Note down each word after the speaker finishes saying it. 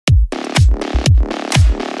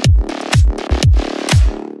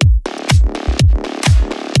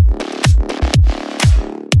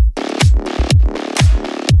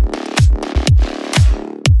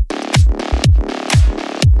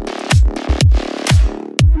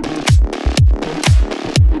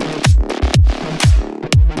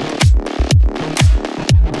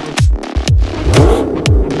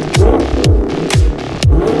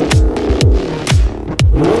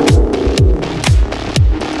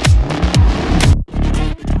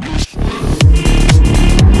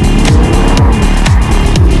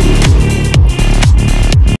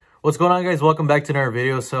What's going on, guys? Welcome back to another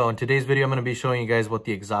video. So in today's video, I'm going to be showing you guys what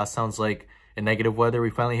the exhaust sounds like in negative weather.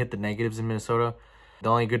 We finally hit the negatives in Minnesota. The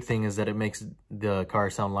only good thing is that it makes the car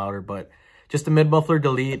sound louder, but just a mid-muffler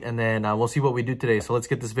delete, and then we'll see what we do today. So let's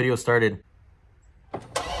get this video started.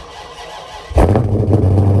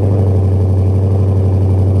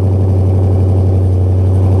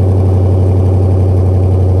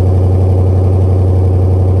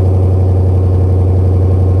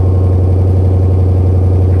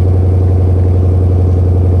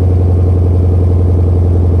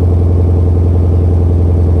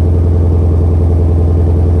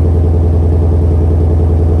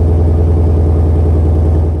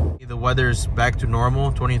 Weather's back to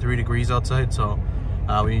normal, 23 degrees outside, so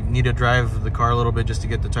we need to drive the car a little bit just to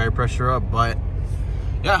get the tire pressure up. But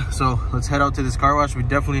yeah, so let's head out to this car wash. We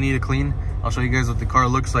definitely need to clean. I'll show you guys what the car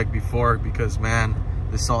looks like before, because man,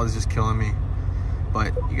 this salt is just killing me.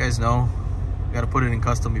 But you guys know, we gotta put it in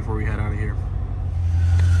custom before we head out of here.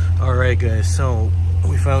 All right, guys, so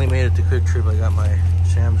we finally made it to Quick Trip. I got my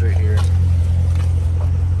shams right here.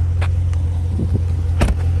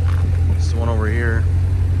 This one over here,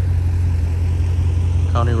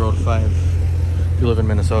 County Road 5. If you live in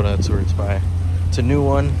Minnesota, that's where it's by. It's a new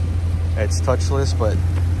one. It's touchless, but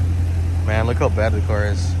man, look how bad the car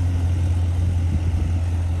is.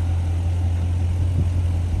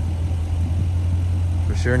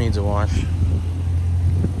 For sure needs a wash.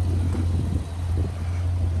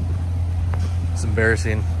 It's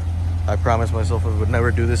embarrassing. I promised myself I would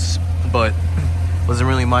never do this, but it wasn't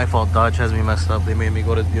really my fault. Dodge has me messed up. They made me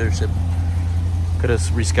go to the dealership. Could have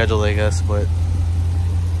rescheduled, I guess, but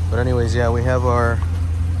anyways, yeah, we have I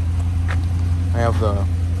have the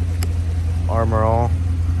Armor All.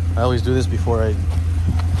 I always do this before I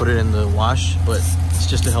put it in the wash, but it's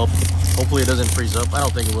just to help. Hopefully it doesn't freeze up. I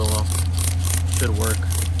don't think it will though. Should work.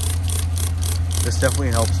 This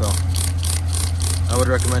definitely helps though. I would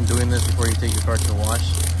recommend doing this before you take your car to the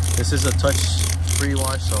wash. This is a touch-free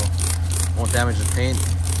wash, so it won't damage the paint.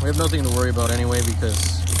 We have nothing to worry about anyway,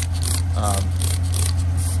 because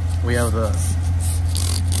we have the,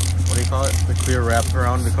 what do you call it? The clear wrap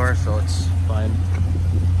around the car, so it's fine.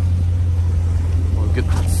 We'll get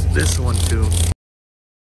this one too.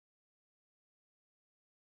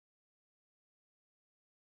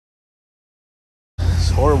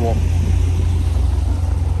 It's horrible.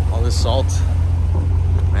 All this salt.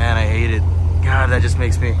 Man, I hate it. God, that just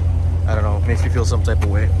makes me, I don't know, makes me feel some type of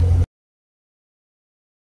way.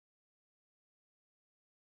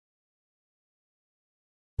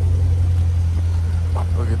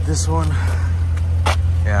 Look at this one.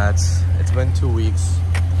 Yeah, it's been 2 weeks,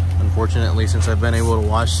 unfortunately, since I've been able to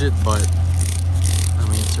wash it, but I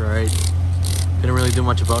mean, it's alright. Didn't really do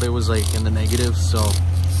much about it. It was like in the negative, so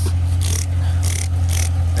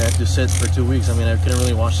I had to sit for 2 weeks. I mean, I couldn't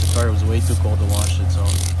really wash the car. It was way too cold to wash it, so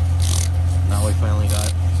now we finally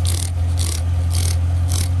got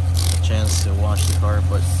a chance to wash the car.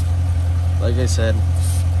 But like I said,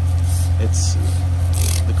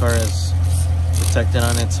 the car has protected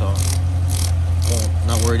on it, so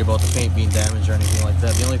not worried about the paint being damaged or anything like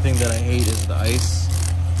that. The only thing that I hate is the ice.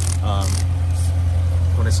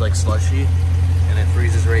 When it's like slushy and it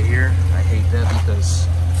freezes right here, I hate that, because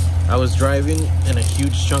I was driving and a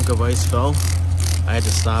huge chunk of ice fell. I had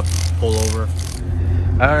to stop, pull over.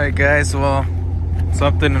 All right, guys, well,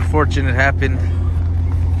 something unfortunate happened.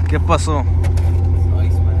 ¿Qué pasó?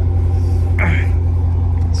 Ice,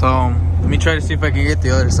 man. So let me try to see if I can get the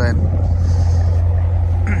other side.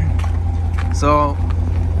 So,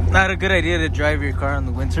 not a good idea to drive your car in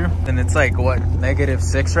the winter. And it's like, what,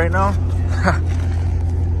 -6 right now?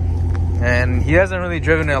 And he hasn't really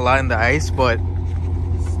driven it a lot in the ice, but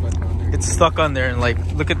it's stuck on there. And like,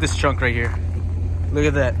 look at this chunk right here. Look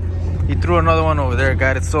at that. He threw another one over there.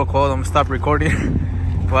 God, it's so cold. I'm gonna stop recording.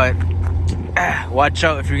 But watch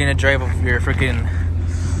out if you're gonna drive up your freaking,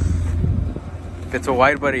 if it's a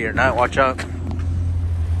wide body or not, watch out.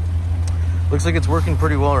 Looks like it's working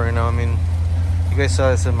pretty well right now. I mean, you guys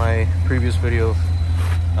saw this in my previous video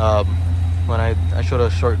when I showed a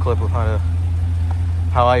short clip of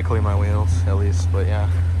how I clean my wheels, at least. But yeah,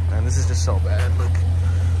 man, this is just so bad. Look.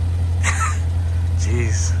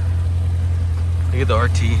 Jeez. Look at the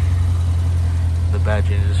RT. The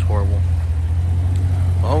badging is just horrible.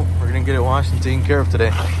 Well, we're gonna get it washed and taken care of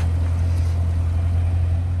today.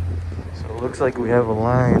 So it looks like we have a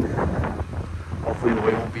line. Hopefully the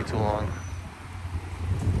wait won't be too long.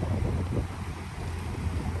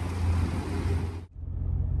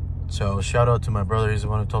 So shout out to my brother. He's the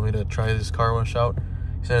one who told me to try this car wash out.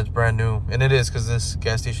 He said it's brand new, and it is, because this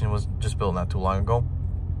gas station was just built not too long ago.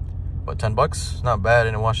 But $10, not bad,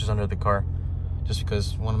 and it washes under the car. just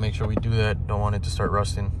because we want to make sure we do that. Don't want it to start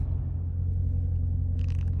rusting.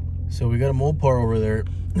 So we got a Mopar over there.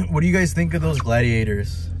 What do you guys think of those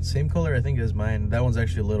Gladiators? Same color, I think, as mine. That one's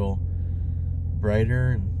actually a little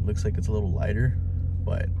brighter and looks like it's a little lighter.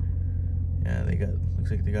 But yeah, looks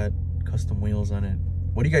like they got custom wheels on it.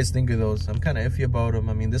 What do you guys think of those? I'm kind of iffy about them.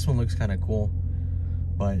 I mean, this one looks kind of cool.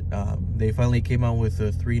 But they finally came out with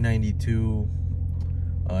a 392.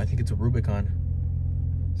 I think it's a Rubicon.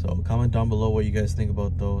 So comment down below what you guys think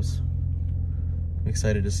about those. I'm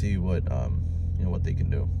excited to see what you know, what they can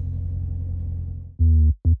do.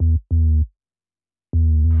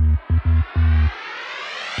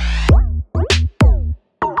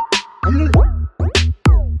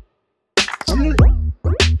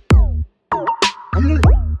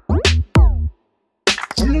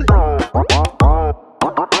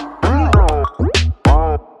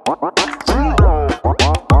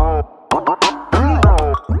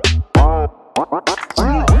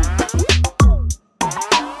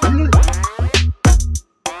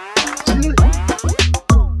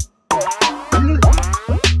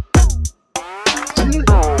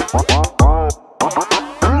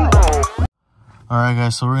 Alright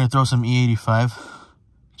guys, so we're going to throw some E85.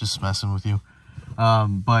 Just messing with you.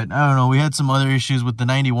 But I don't know, we had some other issues with the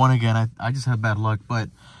 91 again. I just had bad luck, but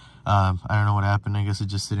I don't know what happened. I guess it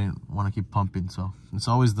just didn't want to keep pumping. So it's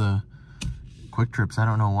always the quick trips. I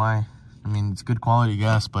don't know why. I mean, it's good quality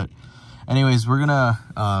gas, but anyways, we're gonna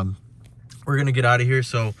get out of here.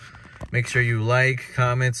 So make sure you like,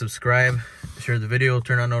 comment, subscribe, share the video,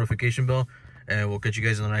 turn on notification bell, and we'll catch you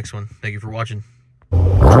guys in the next one. Thank you for watching.